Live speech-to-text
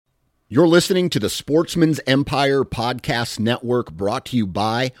You're listening to the Sportsman's Empire Podcast Network, brought to you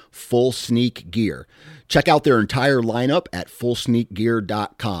by Full Sneak Gear. Check out their entire lineup at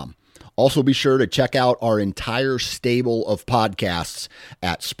fullsneakgear.com. Also be sure to check out our entire stable of podcasts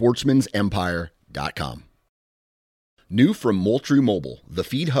at sportsmansempire.com. New from Moultrie Mobile, the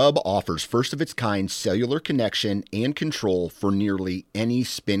Feed Hub offers first-of-its-kind cellular connection and control for nearly any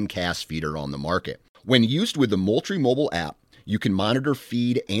spin cast feeder on the market. When used with the Moultrie Mobile app, you can monitor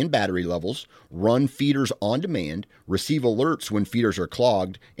feed and battery levels, run feeders on demand, receive alerts when feeders are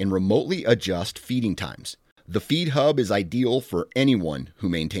clogged, and remotely adjust feeding times. The Feed Hub is ideal for anyone who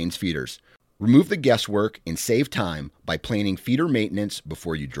maintains feeders. Remove the guesswork and save time by planning feeder maintenance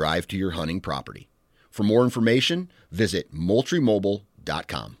before you drive to your hunting property. For more information, visit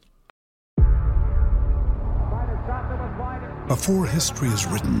moultriemobile.com. Before history is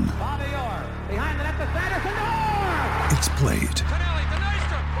written, it's played.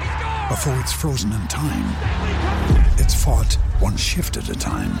 Before it's frozen in time, it's fought one shift at a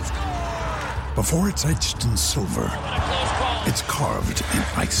time. Before it's etched in silver, it's carved in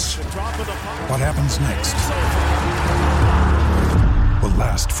ice. What happens next will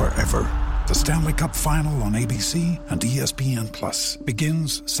last forever. The Stanley Cup Final on ABC and ESPN Plus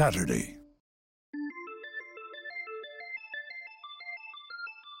begins Saturday.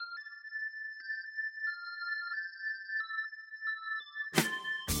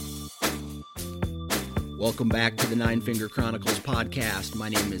 Welcome back to the Nine Finger Chronicles podcast. My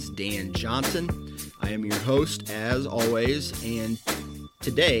name is Dan Johnson. I am your host, as always, and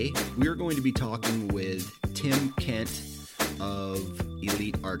today we are going to be talking with Tim Kent of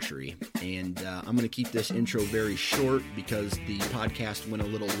Elite Archery. And I'm going to keep this intro very short because the podcast went a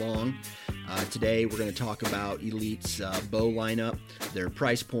little long. Today we're going to talk about Elite's bow lineup, their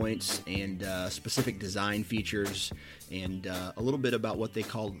price points, and specific design features, and a little bit about what they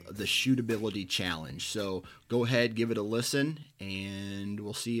call the shootability challenge. So go ahead, give it a listen, and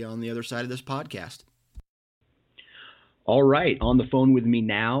we'll see you on the other side of this podcast. All right, on the phone with me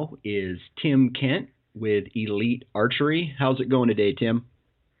now is Tim Kent with Elite Archery. How's it going today, Tim?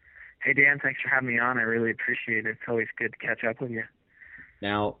 Hey, Dan. Thanks for having me on. I really appreciate it. It's always good to catch up with you.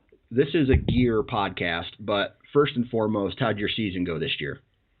 Now, this is a gear podcast, but first and foremost, how'd your season go this year?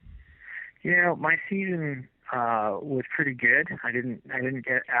 You know, my season was pretty good. I didn't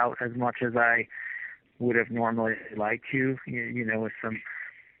get out as much as I would have normally liked to, you know, with some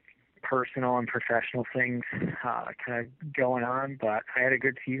personal and professional things kind of going on, but I had a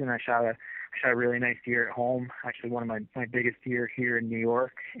good season. I shot a really nice deer at home, actually one of my biggest deer here in New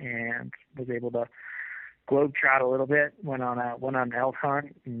York, and was able to globetrot a little bit, went on an elk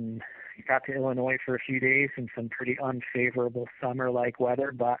hunt, and got to Illinois for a few days in some pretty unfavorable summer-like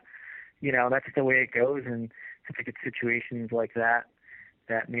weather, but, you know, that's the way it goes, and I think it's situations like that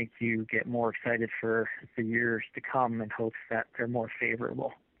that make you get more excited for the years to come in hopes that they're more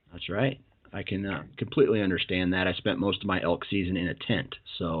favorable. That's right. I can completely understand that. I spent most of my elk season in a tent,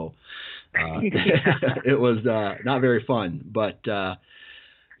 so it was not very fun. But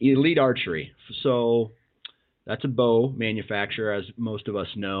Elite Archery, so that's a bow manufacturer, as most of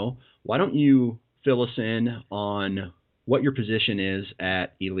us know. Why don't you fill us in on what your position is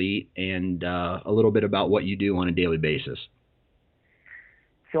at Elite and a little bit about what you do on a daily basis?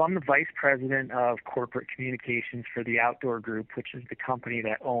 So I'm the vice president of corporate communications for the Outdoor Group, which is the company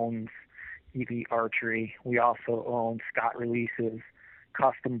that owns Elite Archery. We also own Scott Releases,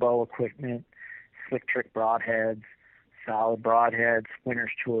 custom bow equipment, Slick Trick broadheads, solid broadheads,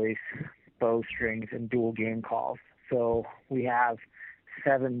 Winner's Choice, bowstrings, and dual game calls. So we have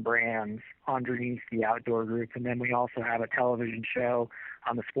 7 brands underneath the Outdoor Group, and then we also have a television show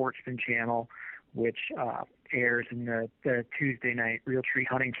on the Sportsman channel, which airs in the Tuesday night Realtree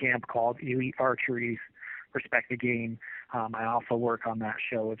hunting camp called Elite Archery's Respect the Game. I also work on that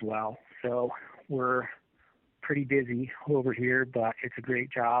show as well. So we're pretty busy over here, but it's a great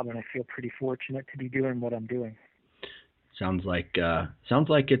job, and I feel pretty fortunate to be doing what I'm doing. Sounds like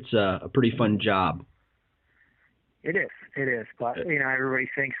it's a pretty fun job. It is. But, you know, everybody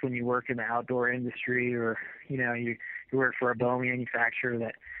thinks when you work in the outdoor industry or, you know, you work for a bow manufacturer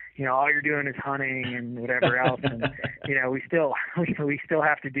that, you know, all you're doing is hunting and whatever else. And, you know, we still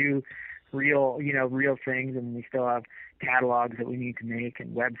have to do real things, and we still have catalogs that we need to make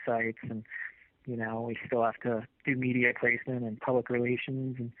and websites, and, you know, we still have to do media placement and public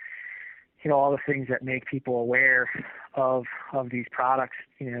relations and, you know, all the things that make people aware of these products,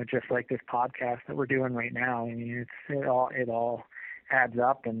 you know, just like this podcast that we're doing right now. I mean, it all adds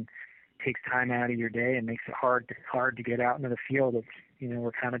up and takes time out of your day and makes it hard to get out into the field. It's, you know,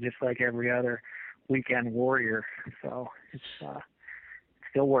 we're kind of just like every other weekend warrior. So it's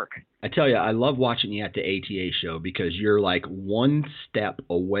still work. I tell you, I love watching you at the ATA show because you're like one step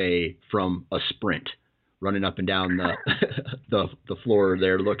away from a sprint, running up and down the the floor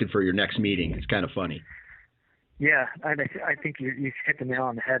there looking for your next meeting. It's kind of funny. Yeah, I think you hit the nail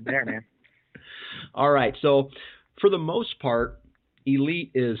on the head there, man. All right, so for the most part,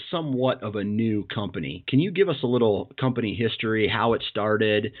 Elite is somewhat of a new company. Can you give us a little company history, how it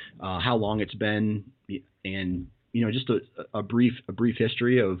started, how long it's been, and just a brief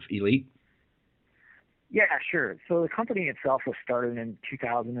history of Elite? Yeah, sure. So the company itself was started in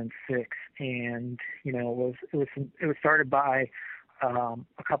 2006, and it was started by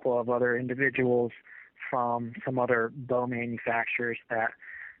a couple of other individuals from some other bow manufacturers that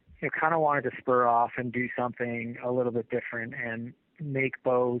kind of wanted to spur off and do something a little bit different and make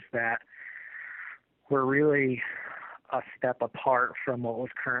bows that were really a step apart from what was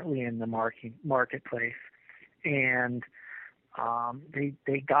currently in the marketplace. And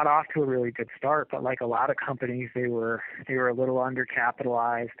they got off to a really good start, but like a lot of companies, they were a little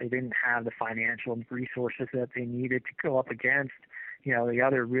undercapitalized. They didn't have the financial resources that they needed to go up against the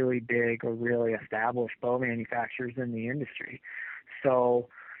other really big or really established bow manufacturers in the industry. So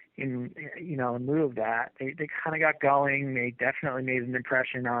in lieu of that, they kind of got going. They definitely made an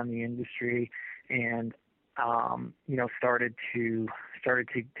impression on the industry, and started to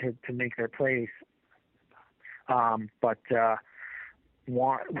make their place. But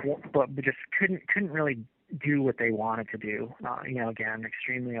just couldn't really do what they wanted to do. Again,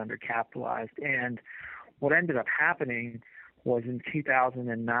 extremely undercapitalized. And what ended up happening was in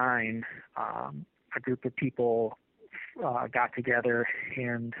 2009, a group of people got together,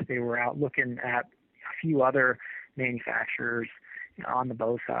 and they were out looking at a few other manufacturers on the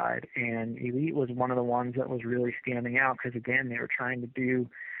bow side, and Elite was one of the ones that was really standing out because, again, they were trying to do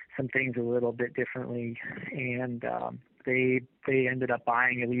some things a little bit differently, and they ended up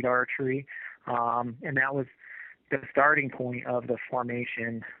buying Elite Archery, and that was the starting point of the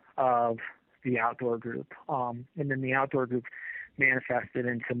formation of the Outdoor Group. And then the Outdoor Group manifested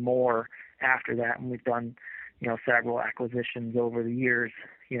into more after that, and we've done several acquisitions over the years,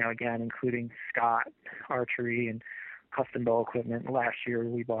 again, including Scott Archery and Custom Bow Equipment. Last year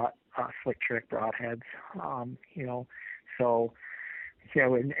we bought Slick Trick Broadheads,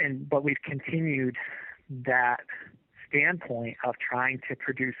 but we've continued that standpoint of trying to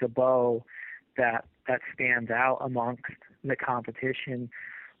produce a bow that stands out amongst the competition.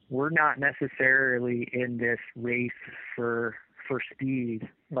 We're not necessarily in this race for speed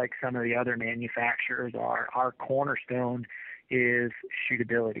like some of the other manufacturers are. Our cornerstone is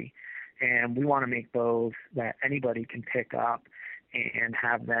shootability, and we want to make bows that anybody can pick up and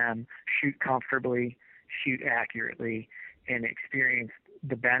have them shoot comfortably, shoot accurately, and experience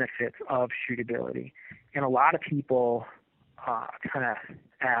the benefits of shootability. And a lot of people kind of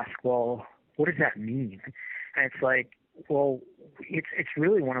ask, well, what does that mean? And it's like, well, it's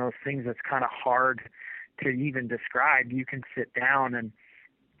really one of those things that's kind of hard to even describe. You can sit down and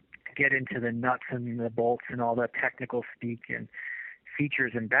get into the nuts and the bolts and all the technical speak and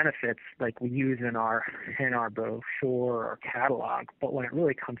features and benefits like we use in our brochure or catalog. But when it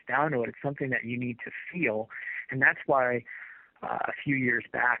really comes down to it, it's something that you need to feel. And that's why a few years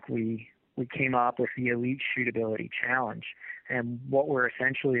back we came up with the Elite Shootability Challenge. And what we're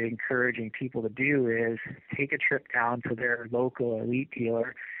essentially encouraging people to do is take a trip down to their local Elite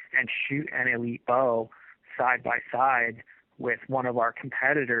dealer and shoot an Elite bow side by side with one of our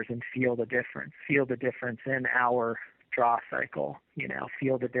competitors and feel the difference in our draw cycle,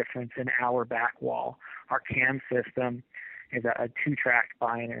 feel the difference in our back wall. Our cam system is a 2-track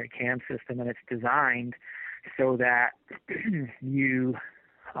binary cam system, and it's designed so that you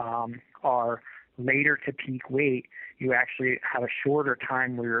are later to peak weight. You actually have a shorter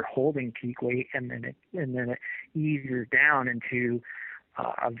time where you're holding peak weight, and then it eases down into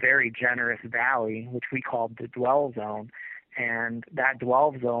a very generous valley, which we call the dwell zone. And that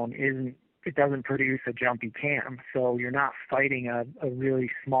dwell zone doesn't produce a jumpy cam. So you're not fighting a really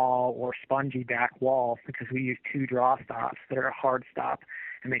small or spongy back wall, because we use 2 draw stops that are a hard stop,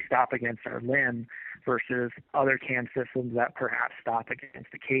 and they stop against our limb versus other cam systems that perhaps stop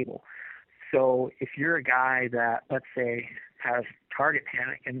against the cable. So if you're a guy that, let's say, has target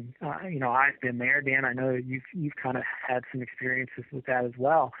panic, and I've been there, Dan, I know you've kind of had some experiences with that as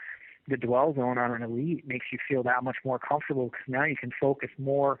well. The dwell zone on an Elite makes you feel that much more comfortable, because now you can focus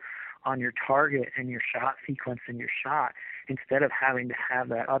more on your target and your shot sequence and your shot, instead of having to have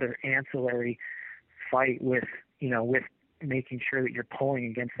that other ancillary fight with making sure that you're pulling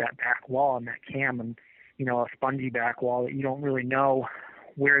against that back wall and that cam, and a spongy back wall that you don't really know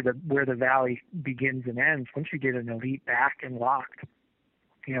where the valley begins and ends. Once you get an Elite back and locked,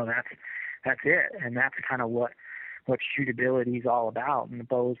 that's it. And that's kind of what shootability is all about. And the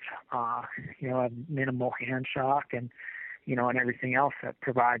bows, have minimal hand shock and everything else that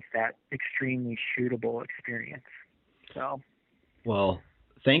provides that extremely shootable experience. So, well,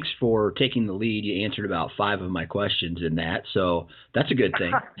 thanks for taking the lead. You answered about 5 of my questions in that, so that's a good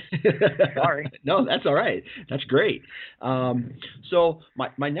thing. Sorry. No, that's all right. That's great. So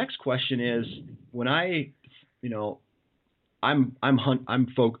my next question is, when I'm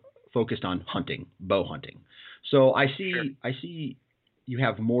focused on hunting, bow hunting. So I see you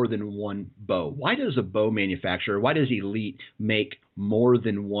have more than one bow. Why does a bow manufacturer, why does Elite make more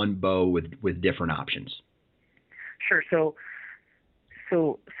than one bow with different options? Sure.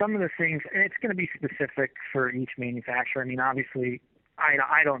 So some of the things, and it's going to be specific for each manufacturer. I mean, obviously,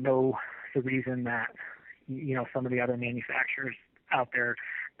 I don't know the reason that some of the other manufacturers out there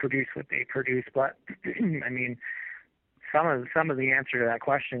produce what they produce, but I mean, some of the answer to that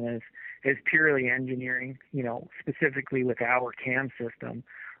question is purely engineering. Specifically with our cam system,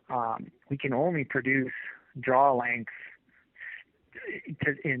 we can only produce draw lengths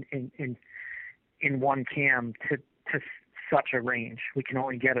in one cam to such a range. We can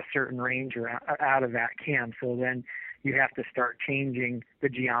only get a certain range out of that cam. So then you have to start changing the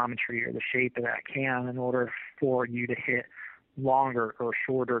geometry or the shape of that cam in order for you to hit longer or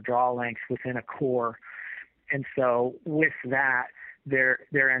shorter draw lengths within a core. And so with that, there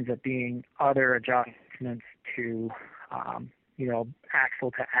ends up being other adjustments to,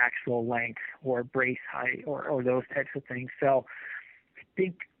 axle to axle length or brace height or those types of things. So I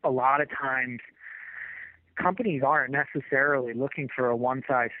think a lot of times companies aren't necessarily looking for a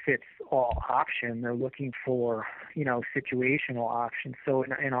one-size-fits-all option. They're looking for, situational options. So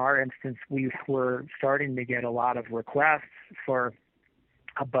in our instance, we were starting to get a lot of requests for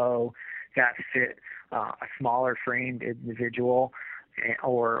a bow that fit a smaller framed individual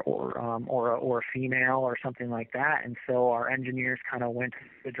or a female or something like that. And so our engineers kind of went to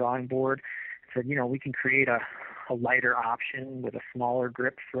the drawing board and said, we can create a lighter option with a smaller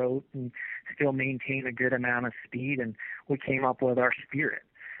grip throat and still maintain a good amount of speed. And we came up with our Spirit.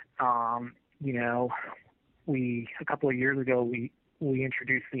 A couple of years ago, we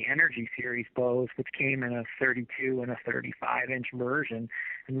introduced the Energy Series bows, which came in a 32 and a 35-inch version.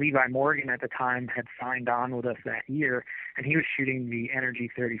 And Levi Morgan at the time had signed on with us that year, and he was shooting the Energy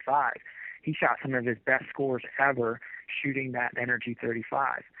 35. He shot some of his best scores ever shooting that Energy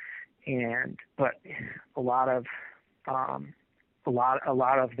 35. But a lot of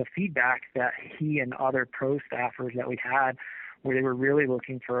the feedback that he and other pro staffers that we had, where they were really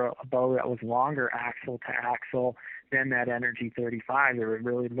looking for a bow that was longer axle to axle than that Energy 35. They were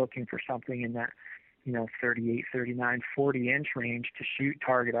really looking for something in that 38, 39, 40-inch range to shoot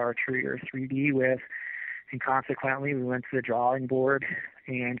target archery or 3D with. And consequently, we went to the drawing board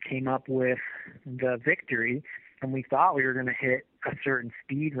and came up with the Victory. And we thought we were going to hit a certain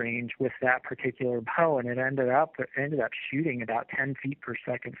speed range with that particular bow, and it ended up shooting about 10 feet per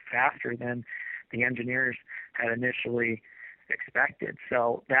second faster than the engineers had initially expected.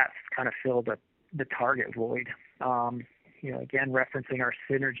 So that's kind of filled the target void. Again, referencing our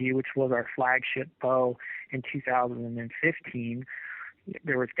Synergy, which was our flagship bow in 2015,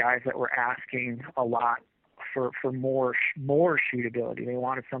 there was guys that were asking a lot for more shootability. They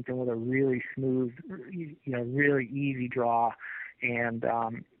wanted something with a really smooth, really easy draw, and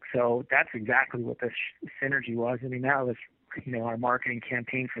so that's exactly what this Synergy was. I mean, that was, our marketing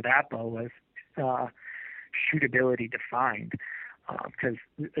campaign for that bow was shootability defined, because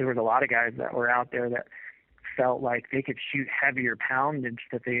there was a lot of guys that were out there that felt like they could shoot heavier poundage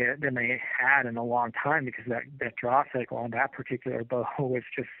than they had in a long time, because that draw cycle on that particular bow was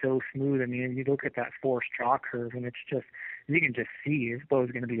just so smooth. I mean, you look at that forced draw curve, and it's just, you can just see this bow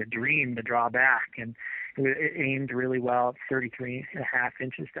is going to be a dream to draw back. And it aimed really well at 33.5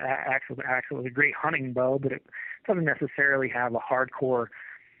 inches to axle to axle. It was a great hunting bow, but it doesn't necessarily have a hardcore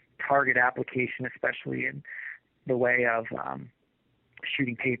target application, especially in the way of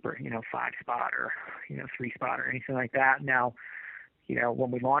shooting paper, 5-spot or 3-spot or anything like that. Now, when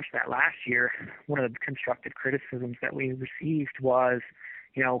we launched that last year, one of the constructive criticisms that we received was,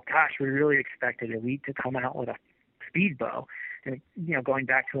 gosh, we really expected Elite to come out with a speed bow. And going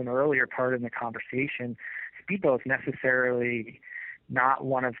back to an earlier part in the conversation, speed bow is necessarily not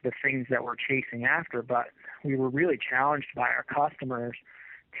one of the things that we're chasing after, but we were really challenged by our customers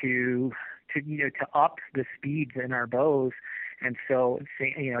to up the speeds in our bows. And so,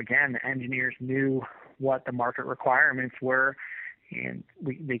 again, the engineers knew what the market requirements were, and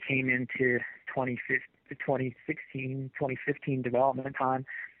they came into 2016, 2015 development time,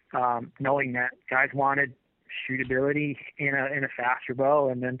 knowing that guys wanted shootability in a faster bow.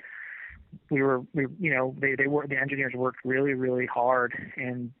 And then the engineers worked really, really hard.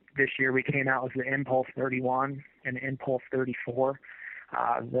 And this year we came out with the Impulse 31 and the Impulse 34.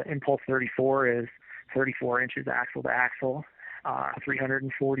 The Impulse 34 is 34 inches axle to axle,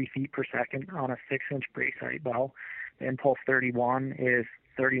 340 feet per second on a 6-inch brace height bow. The Impulse 31 is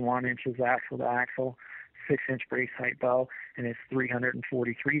 31 inches axle to axle, 6-inch brace height bow, and it's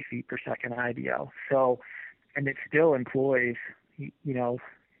 343 feet per second IBO. So, and it still employs,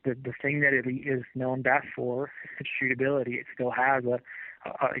 the thing that it is known best for, is shootability. It still has a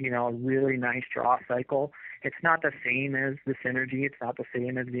really nice draw cycle. It's not the same as the Synergy. It's not the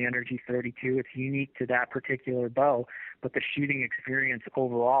same as the Energy 32. It's unique to that particular bow, but the shooting experience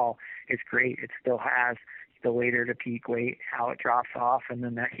overall is great. It still has the later to peak weight, how it drops off, and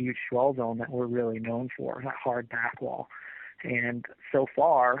then that huge swell zone that we're really known for, that hard back wall. And so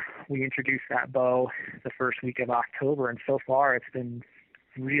far, we introduced that bow the first week of October, and so far it's been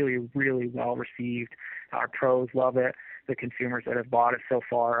really, really well received. Our pros love it. The consumers that have bought it so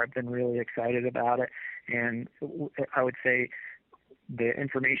far have been really excited about it. And I would say the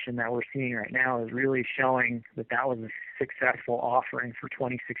information that we're seeing right now is really showing that was a successful offering for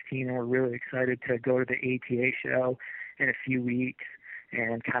 2016. And we're really excited to go to the ATA show in a few weeks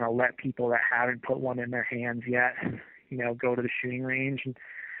and kind of let people that haven't put one in their hands yet, go to the shooting range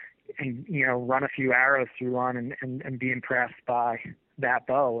and run a few arrows through one and be impressed by that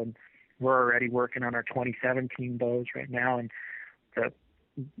bow. And we're already working on our 2017 bows right now, and the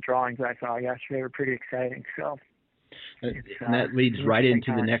drawings I saw yesterday were pretty exciting. So, and that leads right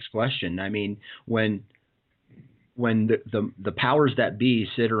into the next question. I mean, when the powers that be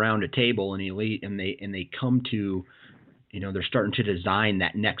sit around a table in Elite and they come to, they're starting to design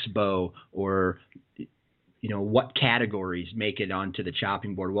that next bow, or what categories make it onto the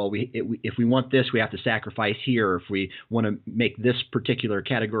chopping board. Well, if we want this, we have to sacrifice here. If we want to make this particular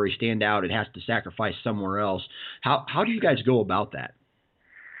category stand out, it has to sacrifice somewhere else. How do you guys go about that?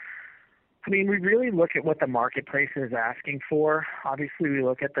 I mean, we really look at what the marketplace is asking for. Obviously, we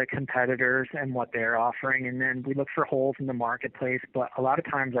look at the competitors and what they're offering, and then we look for holes in the marketplace. But a lot of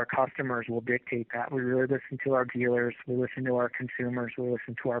times our customers will dictate that. We really listen to our dealers. We listen to our consumers. We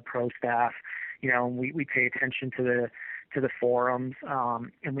listen to our pro staff. We pay attention to the forums,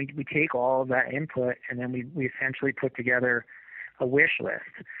 and we take all of that input, and then we essentially put together a wish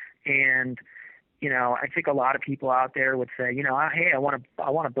list. And I think a lot of people out there would say, hey, I want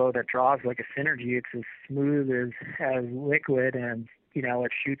a bow that draws like a Synergy. It's as smooth as liquid, and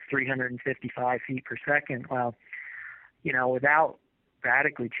it shoots 355 feet per second. Well, without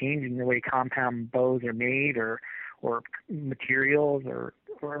radically changing the way compound bows are made or materials or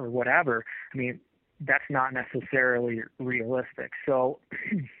whatever, I mean, that's not necessarily realistic. So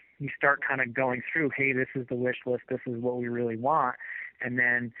you start kind of going through, hey, this is the wish list, this is what we really want, and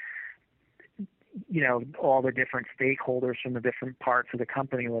then all the different stakeholders from the different parts of the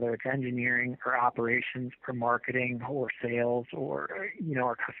company, whether it's engineering or operations or marketing or sales or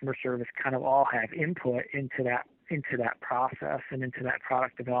our customer service, kind of all have input into that process and into that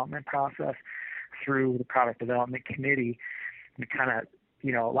product development process through the product development committee. We kind of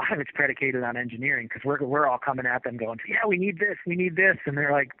a lot of it's predicated on engineering, because we're all coming at them going, yeah, we need this, and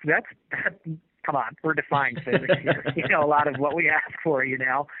they're like, that come on, we're defying physics here. A lot of what we ask for,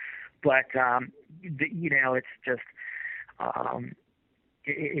 but it's just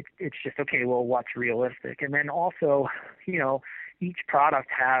it's just okay. Well, what's realistic? And then also, each product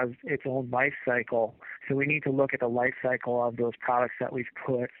has its own life cycle, so we need to look at the life cycle of those products that we've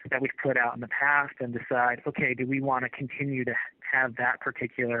put out in the past and decide, okay, do we want to continue to have that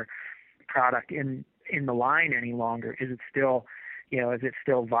particular product in the line any longer? Is it still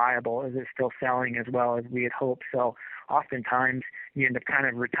viable? Is it still selling as well as we had hoped? So oftentimes you end up kind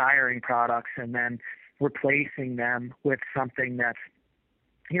of retiring products and then replacing them with something that's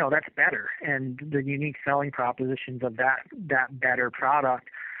better, and the unique selling propositions of that better product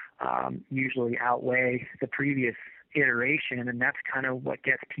usually outweigh the previous iteration, and that's kind of what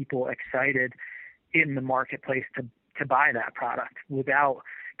gets people excited in the marketplace to buy that product without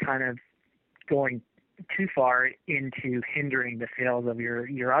kind of going too far into hindering the sales of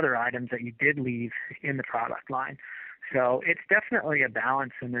your other items that you did leave in the product line. So it's definitely a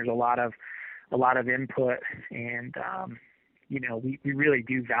balance, and there's a lot of input, and we really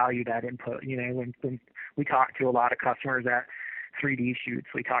do value that input. When we talk to a lot of customers at 3D shoots,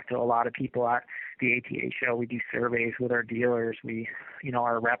 we talk to a lot of people at the ATA show, we do surveys with our dealers,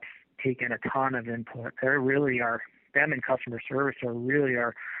 our reps take in a ton of input. Them in customer service are really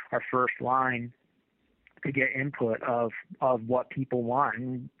our first line to get input of what people want.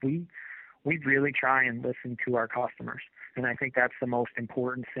 And we really try and listen to our customers. And I think that's the most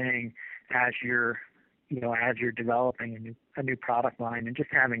important thing as you're developing a new product line, and just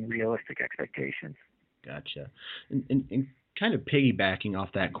having realistic expectations. Gotcha. And kind of piggybacking off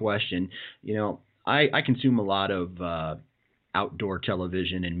that question, I consume a lot of outdoor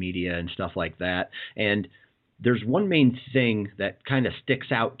television and media and stuff like that. And there's one main thing that kind of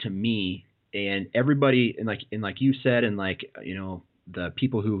sticks out to me, and everybody, and like you said, and the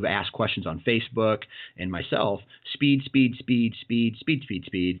people who've asked questions on Facebook and myself, speed.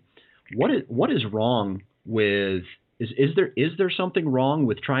 What is wrong with, is there something wrong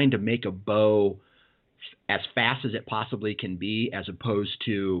with trying to make a bow as fast as it possibly can be, as opposed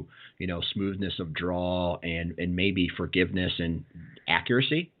to, smoothness of draw and maybe forgiveness and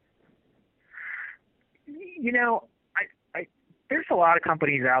accuracy? There's a lot of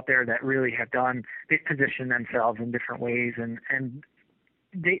companies out there that really they've positioned themselves in different ways, and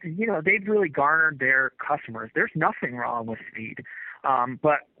they've really garnered their customers. There's nothing wrong with speed.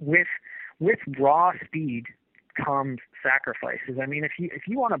 But with raw speed comes sacrifices. I mean, if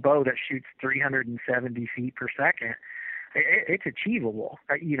you want a bow that shoots 370 feet per second, it's achievable.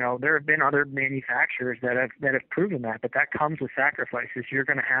 There have been other manufacturers that have proven that, but that comes with sacrifices. You're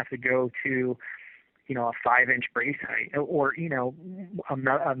going to have to go to a 5-inch brace height, or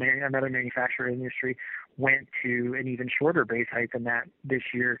another manufacturer in the industry went to an even shorter brace height than that this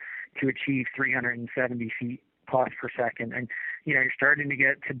year to achieve 370 feet plus per second. And you're starting to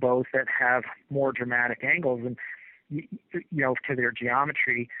get to bows that have more dramatic angles, and to their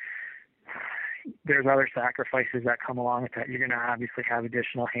geometry. There's other sacrifices that come along with that. You're going to obviously have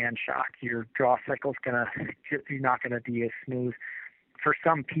additional hand shock. Your draw cycle's you're not going to be as smooth. For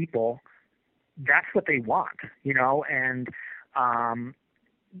some people, that's what they want, and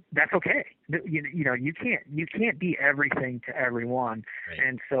that's okay. You can't be everything to everyone. Right.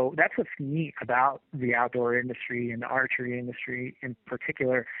 And so that's what's neat about the outdoor industry and the archery industry in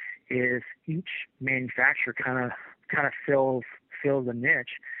particular, is each manufacturer kind of fills a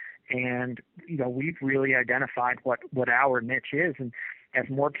niche. And we've really identified what our niche is, and as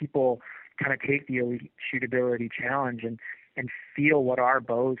more people kind of take the Elite Shootability Challenge and feel what our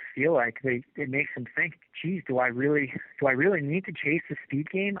bows feel like, it makes them think, geez, do I really need to chase the speed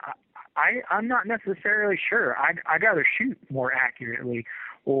game? I'm not necessarily sure. I'd rather shoot more accurately,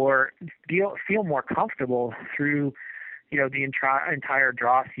 or feel more comfortable through the entire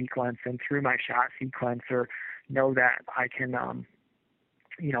draw sequence and through my shot sequence, or know that I can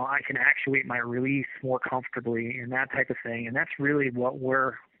I can actuate my release more comfortably, and that type of thing. And that's really what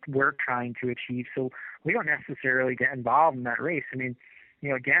we're trying to achieve. So we don't necessarily get involved in that race. I mean,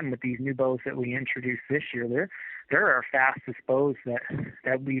 again, with these new bows that we introduced this year, they're our fastest bows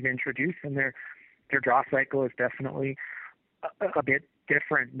that we've introduced, and their draw cycle is definitely a bit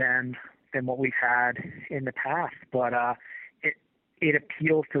different than what we've had in the past. But it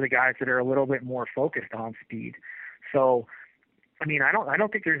appeals to the guys that are a little bit more focused on speed. So, I mean, I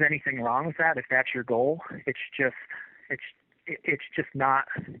don't think there's anything wrong with that if that's your goal. It's just not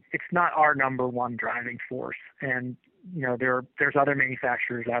our number one driving force. And there's other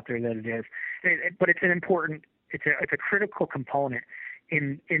manufacturers out there that it is, but it's a critical component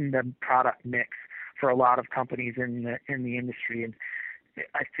in the product mix for a lot of companies in the industry. And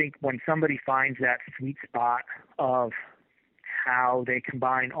I think when somebody finds that sweet spot of how they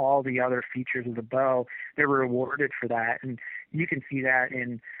combine all the other features of the bow, they're rewarded for that. And you can see that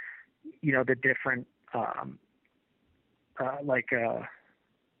in the different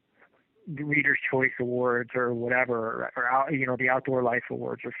the Reader's Choice Awards or whatever, or the Outdoor Life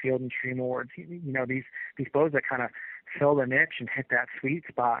Awards or Field and Stream Awards. These bows that kind of fill the niche and hit that sweet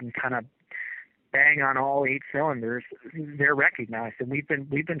spot and kind of bang on all 8 cylinders, they're recognized. And we've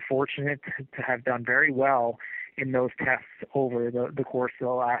been fortunate to have done very well in those tests over the course of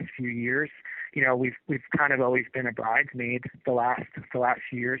the last few years. We've kind of always been a bridesmaid the last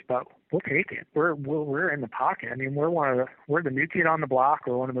few years, but we'll take it. We're in the pocket. I mean, we're the new kid on the block.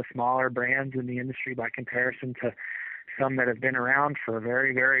 We're one of the smaller brands in the industry by comparison to some that have been around for a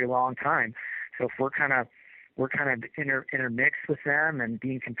very, very long time. So if we're kind of intermixed with them and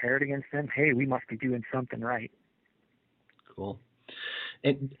being compared against them, hey, we must be doing something right. Cool.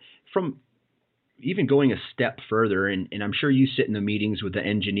 And from even going a step further, and I'm sure you sit in the meetings with the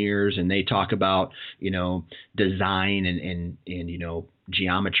engineers and they talk about, design and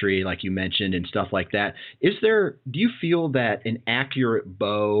geometry, like you mentioned, and stuff like that. Do you feel that an accurate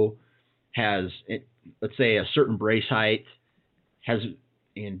bow has, let's say, a certain brace height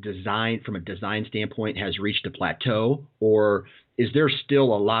from a design standpoint has reached a plateau, or is there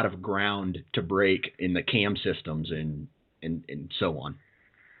still a lot of ground to break in the cam systems and so on?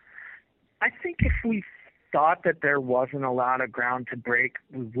 I think if we thought that there wasn't a lot of ground to break,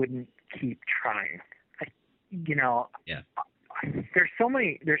 we wouldn't keep trying. Yeah. There's so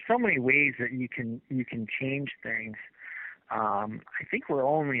many ways that you can change things. I think we're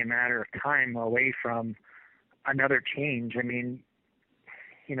only a matter of time away from another change. I mean,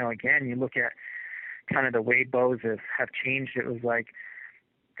 again, you look at kind of the way bows have changed. It was like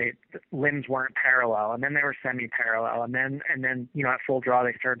the limbs weren't parallel, and then they were semi-parallel, and then at full draw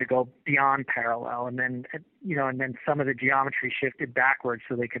they started to go beyond parallel, and then some of the geometry shifted backwards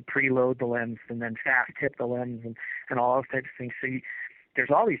so they could preload the limbs and then fast tip the limbs and all those types of things. So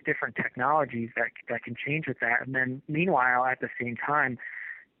there's all these different technologies that can change with that, and then meanwhile at the same time,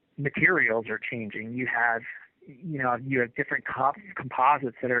 materials are changing. You have different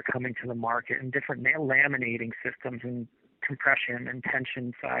composites that are coming to the market, and different laminating systems and compression and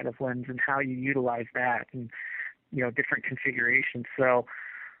tension side of limbs and how you utilize that, and different configurations. So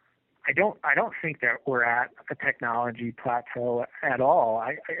I don't think that we're at a technology plateau at all.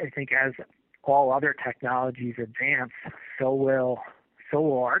 I think as all other technologies advance, so will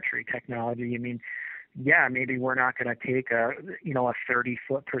archery technology. I mean, yeah, maybe we're not going to take a 30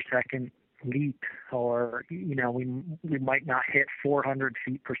 foot per second leap, or we might not hit 400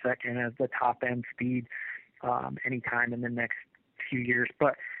 feet per second as the top end speed anytime in the next few years,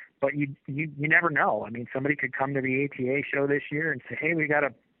 but you never know. I mean, somebody could come to the ATA show this year and say, hey, we got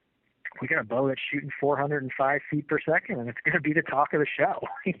a bow that's shooting 405 feet per second, and it's going to be the talk of the show.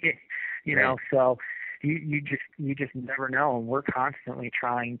 Right. So you just never know, and we're constantly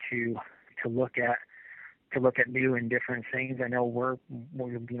trying to look at new and different things. I know we're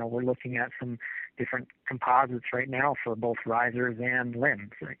looking at some different composites right now for both risers and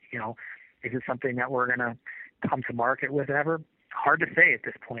limbs. Is it something that we're going to come to market with ever? Hard to say at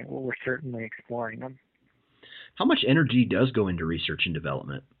this point. Well, we're certainly exploring them. How much energy does go into research and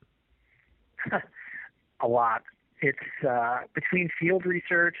development? A lot. It's between field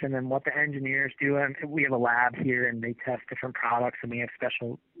research and then what the engineers do. And we have a lab here, and they test different products, and we have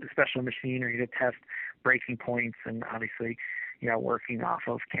special machinery to test breaking points, and obviously, working off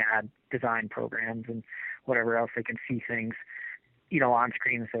of CAD design programs and whatever else, they can see things on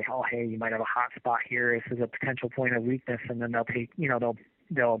screen and say, oh, hey, you might have a hot spot here. This is a potential point of weakness. And then they'll take, they'll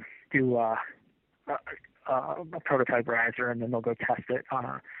do a prototype riser, and then they'll go test it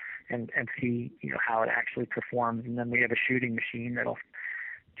and see, how it actually performs. And then we have a shooting machine that'll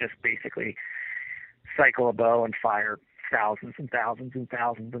just basically cycle a bow and fire thousands and thousands and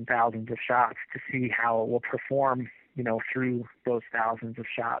thousands and thousands of shots to see how it will perform, through those thousands of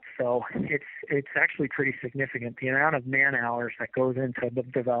shots. So it's actually pretty significant. The amount of man hours that goes into the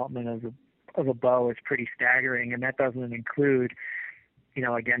development of a bow is pretty staggering, and that doesn't include,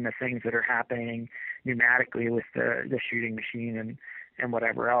 again, the things that are happening pneumatically with the shooting machine and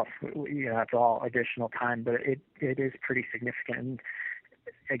whatever else. That's all additional time, but it is pretty significant. And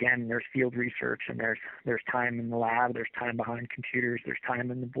again, there's field research, and there's time in the lab, there's time behind computers, there's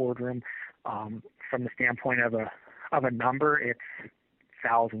time in the boardroom. From the standpoint of a number, it's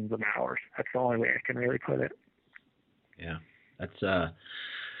thousands of hours. That's the only way I can really put it. Yeah, that's a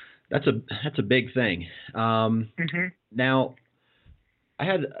big thing. Now, I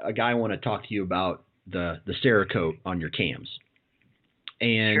had a guy want to talk to you about the Cerakote on your cams,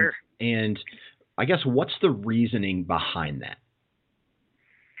 and Sure. And I guess what's the reasoning behind that?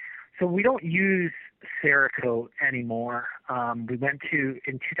 So we don't use Cerakote anymore. In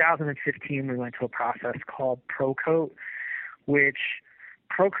 2015, we went to a process called ProCoat, which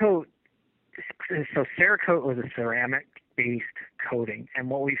ProCoat, so Cerakote was a ceramic-based coating, and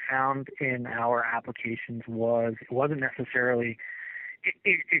what we found in our applications was it wasn't necessarily,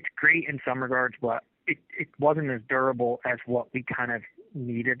 it's great in some regards, but it wasn't as durable as what we kind of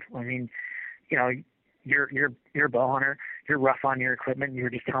needed. I mean, you're a bow hunter, you're rough on your equipment. You were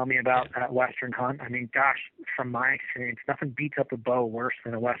just telling me about that Western hunt. I mean, gosh, from my experience, nothing beats up a bow worse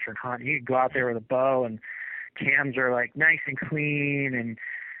than a Western hunt. You go out there with a bow, and cams are like nice and clean, and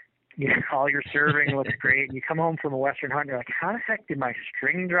all your serving looks great. And you come home from a Western hunt, you're like, how the heck did my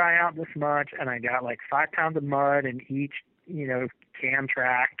string dry out this much? And I got like 5 pounds of mud in each, cam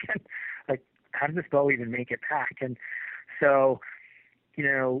track. Like, how did this bow even make it back? And so,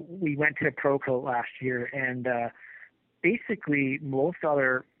 we went to ProCoat last year, and basically most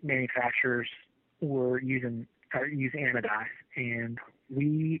other manufacturers were use anodize, and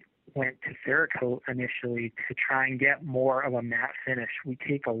we went to Cerakote initially to try and get more of a matte finish. We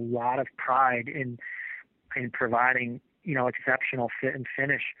take a lot of pride in providing, exceptional fit and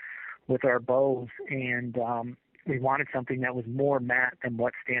finish with our bows, and we wanted something that was more matte than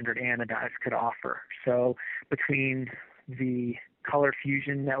what standard anodize could offer. So between the color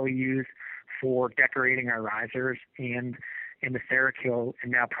fusion that we use, for decorating our risers and in the Cerakote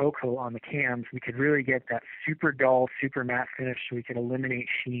and now Pro-Coat on the cams, we could really get that super dull, super matte finish so we could eliminate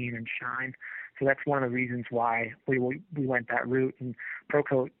sheen and shine. So that's one of the reasons why we went that route. And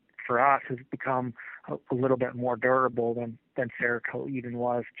Pro-Coat for us has become a little bit more durable than Cerakote even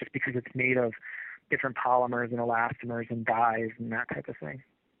was, just because it's made of different polymers and elastomers and dyes and that type of thing.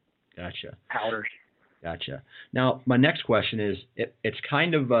 Gotcha. Powders. Gotcha. Now, my next question is, it's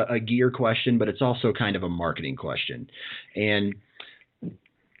kind of a gear question, but it's also kind of a marketing question. And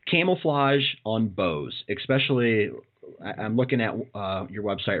camouflage on bows, especially, I'm looking at your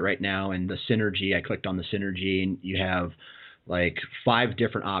website right now, and the Synergy, I clicked on the Synergy, and you have like 5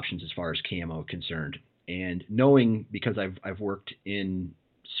 different options as far as camo concerned. And knowing, because I've worked in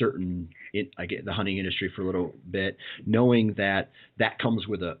I get the hunting industry for a little bit, knowing that comes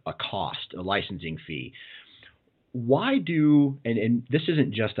with a cost, a licensing fee. Why do, and this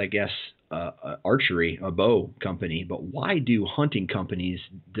isn't just, I guess, archery, a bow company, but why do hunting companies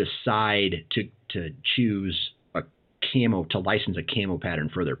decide to choose a camo, to license a camo pattern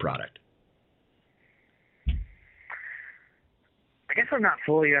for their product? I guess I'm not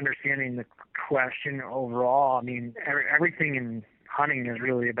fully understanding the question overall. I mean, everything in hunting is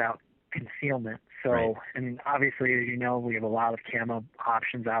really about concealment. So, right. And obviously, as you know, we have a lot of camo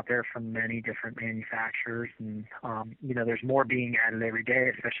options out there from many different manufacturers. And, there's more being added every day,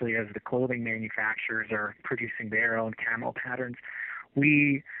 especially as the clothing manufacturers are producing their own camo patterns.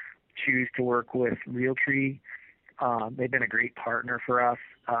 We choose to work with Realtree. They've been a great partner for us.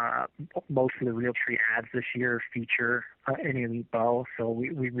 Most of the Realtree ads this year feature an Elite bow, so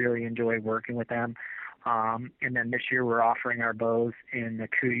we really enjoy working with them. And then this year we're offering our bows in the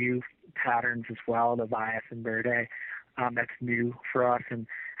Kuiu patterns as well, the Vias and Verde. That's new for us. And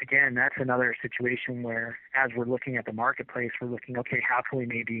again, that's another situation where, as we're looking at the marketplace, we're looking, okay, how can we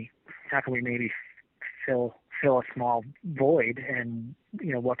maybe fill a small void, and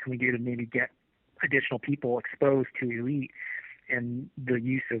what can we do to maybe get additional people exposed to Elite? And the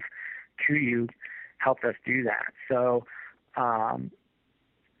use of Kuiu helped us do that. So, I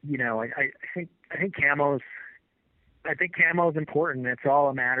think camo is important. It's all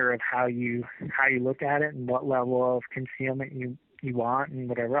a matter of how you look at it and what level of concealment you want and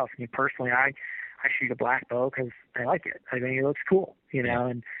whatever else. I mean, personally, I shoot a black bow because I like it. I think it looks cool,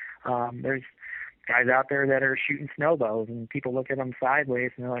 and there's guys out there that are shooting snow bows, and people look at them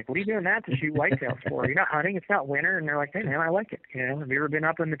sideways and they're like, "What are you doing that to shoot whitetails for? You're not hunting. It's not winter." And they're like, "Hey man, I like it." Have you ever been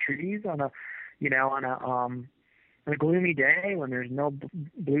up in the trees on a gloomy day when there's no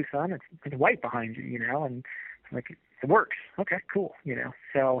blue sun? It's white behind you, and like it works. Okay, cool.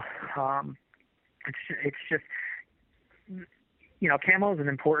 So it's just camo is an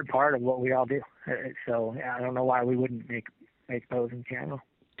important part of what we all do. So I don't know why we wouldn't make bows in camo.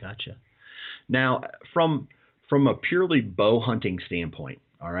 Gotcha. Now, from a purely bow hunting standpoint,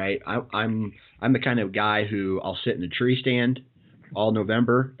 all right, I'm the kind of guy who I'll sit in a tree stand all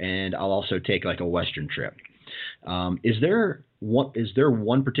November, and I'll also take like a Western trip. Is there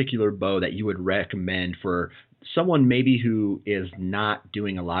one particular bow that you would recommend for someone maybe who is not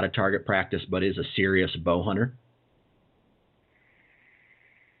doing a lot of target practice but is a serious bow hunter?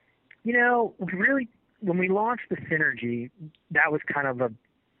 Really, when we launched the Synergy, that was kind of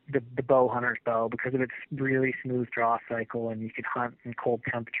the bow hunter's bow because of its really smooth draw cycle, and you could hunt in cold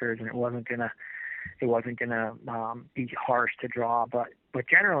temperatures, and it wasn't gonna be harsh to draw. But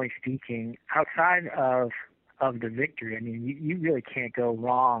generally speaking, outside of the Victory, I mean, you really can't go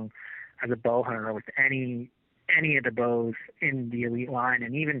wrong as a bow hunter with any of the bows in the Elite line.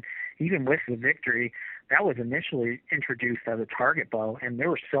 And even with the Victory, that was initially introduced as a target bow, and there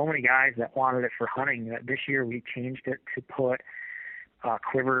were so many guys that wanted it for hunting that this year we changed it to put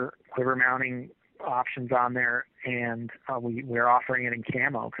quiver mounting options on there, and we're offering it in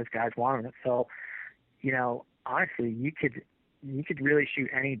camo because guys wanted it. So, honestly, you could really shoot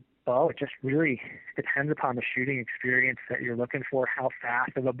any bow. It just really depends upon the shooting experience that you're looking for. How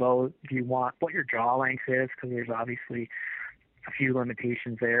fast of a bow do you want? What your draw length is, because there's obviously a few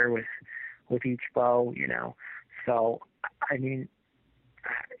limitations there with each bow. So I mean,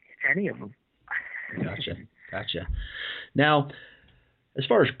 any of them. Gotcha. Now, as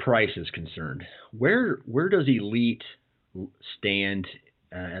far as price is concerned, where does Elite stand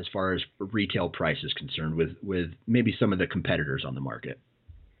as far as retail price is concerned with maybe some of the competitors on the market?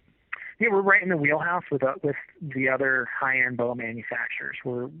 Yeah, we're right in the wheelhouse with the other high-end bow manufacturers.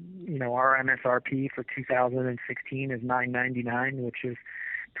 Our MSRP for 2016 is $999, which is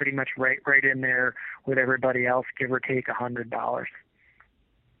pretty much right in there with everybody else, give or take $100.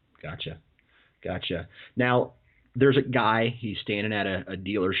 Gotcha. Now, there's a guy, he's standing at a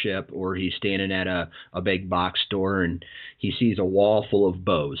dealership, or he's standing at a big box store, and he sees a wall full of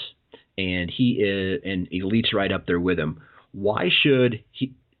bows, and Elite's right up there with him. Why should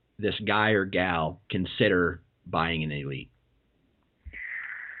this guy or gal consider buying an Elite?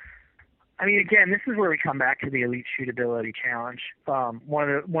 I mean, again, this is where we come back to the Elite Shootability Challenge. One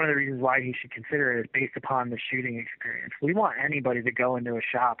of the reasons why he should consider it is based upon the shooting experience. We want anybody to go into a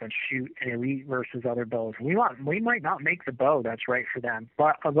shop and shoot an Elite versus other bows. We might not make the bow that's right for them,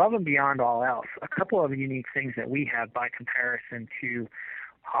 but above and beyond all else, a couple of unique things that we have by comparison to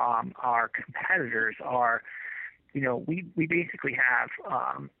our competitors are, we basically have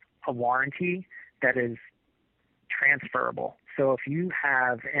a warranty that is transferable. So if you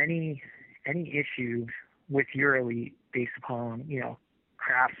have any issues with your Elite based upon,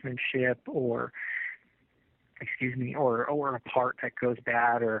 craftsmanship or a part that goes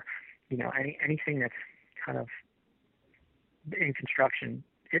bad, or, anything that's kind of in construction,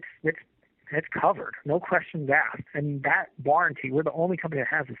 it's covered. No questions asked. And that warranty, we're the only company that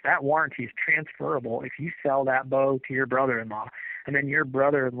has this. That warranty is transferable. If you sell that bow to your brother-in-law, and then your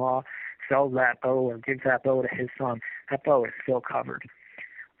brother-in-law sells that bow or gives that bow to his son, that bow is still covered.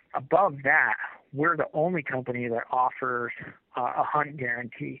 Above that, we're the only company that offers a hunt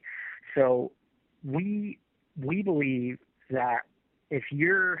guarantee. So we believe that if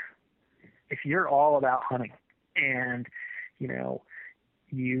you're all about hunting, and you're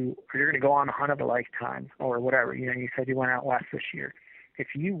going to go on a hunt of a lifetime or whatever, you said you went out west this year. If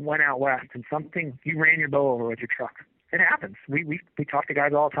you went out west and you ran your bow over with your truck, it happens. We talk to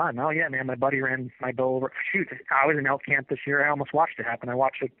guys all the time. Oh yeah, man, my buddy ran my bow over. Shoot, I was in elk camp this year. I almost watched it happen. I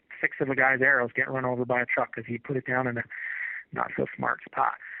watched 6 of a guy's arrows get run over by a truck because he put it down in a not so smart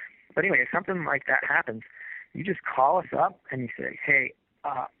spot. But anyway, if something like that happens, you just call us up and you say, hey,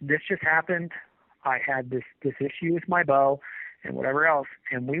 this just happened. I had this issue with my bow and whatever else,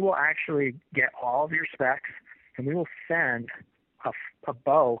 and we will actually get all of your specs, and we will send a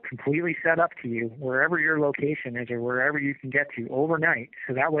bow completely set up to you wherever your location is or wherever you can get to overnight,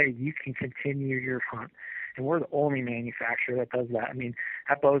 so that way you can continue your hunt. And we're the only manufacturer that does that. I mean,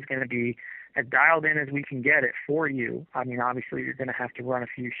 that bow is going to be as dialed in as we can get it for you. I mean, obviously you're going to have to run a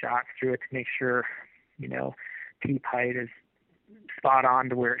few shots through it to make sure, peep height is spot on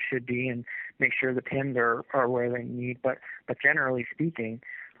to where it should be, and make sure the pins are where they need. But generally speaking,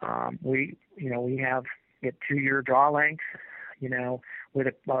 we have 2-year draw lengths, with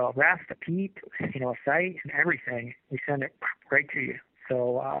a rest, a peep, a sight, and everything. We send it right to you,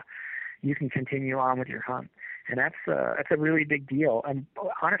 so you can continue on with your hunt. And that's a really big deal. And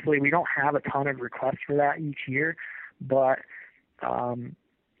honestly, we don't have a ton of requests for that each year, but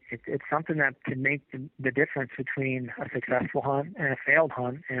it's something that can make the difference between a successful hunt and a failed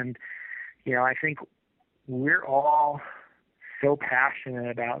hunt. And I think we're all so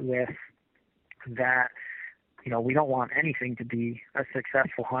passionate about this that we don't want anything to be a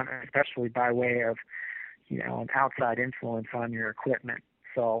successful hunt, especially by way of an outside influence on your equipment.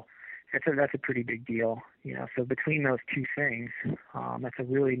 So that's a pretty big deal. So between those two things, that's a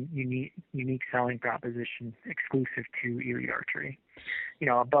really unique selling proposition exclusive to Elite Archery.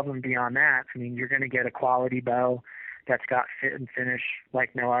 Above and beyond that, I mean, you're going to get a quality bow that's got fit and finish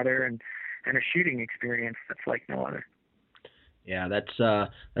like no other, and a shooting experience that's like no other. Yeah,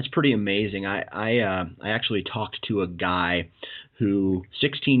 that's pretty amazing. I actually talked to a guy who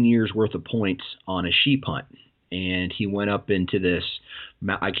 16 years worth of points on a sheep hunt, and he went up into this,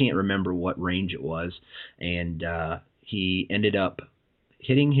 I can't remember what range it was, and he ended up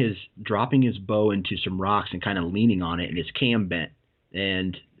dropping his bow into some rocks and kind of leaning on it, and his cam bent.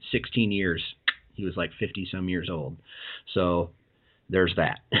 And 16 years, he was like 50 some years old. So there's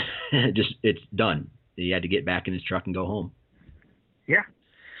that. It's done. He had to get back in his truck and go home. Yeah.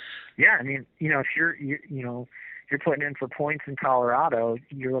 I mean, if you're putting in for points in Colorado,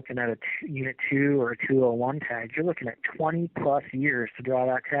 you're looking at a Unit 2 or a 201 tag. You're looking at 20 plus years to draw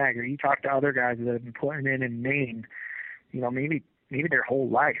that tag. Or you talk to other guys that have been putting in Maine, maybe their whole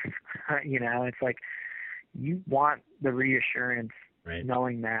life. It's like you want the reassurance, right,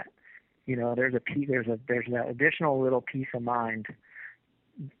 knowing that there's that additional little peace of mind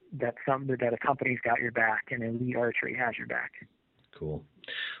that a company's got your back, and Elite Archery has your back. Cool.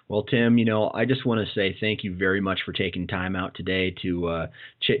 Well, Tim, I just want to say thank you very much for taking time out today to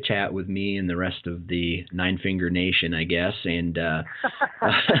chit-chat with me and the rest of the Nine Finger Nation, I guess, and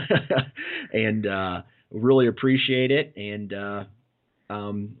really appreciate it. And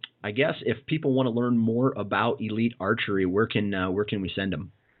I guess if people want to learn more about Elite Archery, where can we send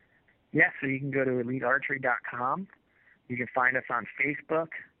them? Yeah, so you can go to elitearchery.com. You can find us on Facebook,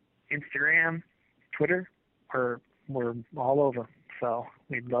 Instagram, Twitter, we're all over. So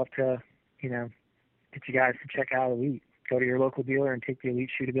we'd love to, get you guys to check out Elite. Go to your local dealer and take the Elite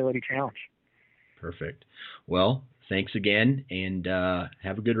Shootability Challenge. Perfect. Well, thanks again, and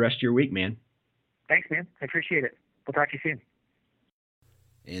have a good rest of your week, man. Thanks, man. I appreciate it. We'll talk to you soon.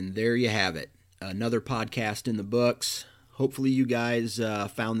 And there you have it. Another podcast in the books. Hopefully you guys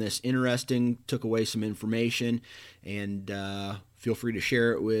found this interesting, took away some information, and feel free to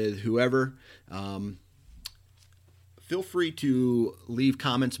share it with whoever. Feel free to leave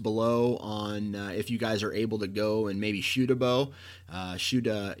comments below on if you guys are able to go and maybe shoot a bow, shoot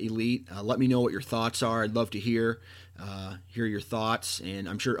a Elite. Let me know what your thoughts are. I'd love to hear your thoughts, and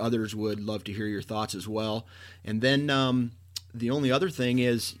I'm sure others would love to hear your thoughts as well. And then the only other thing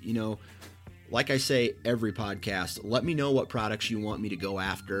is, like I say every podcast, let me know what products you want me to go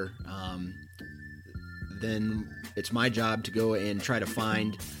after. Then it's my job to go and try to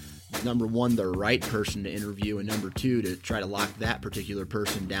find, number one, the right person to interview, and number two, to try to lock that particular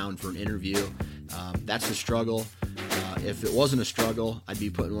person down for an interview. That's the struggle. If it wasn't a struggle, I'd be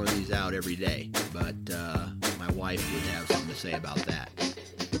putting one of these out every day, but my wife would have something to say about that.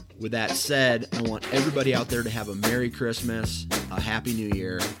 With that said, I want everybody out there to have a Merry Christmas, a Happy New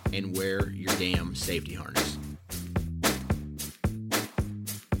Year, and wear your damn safety harness.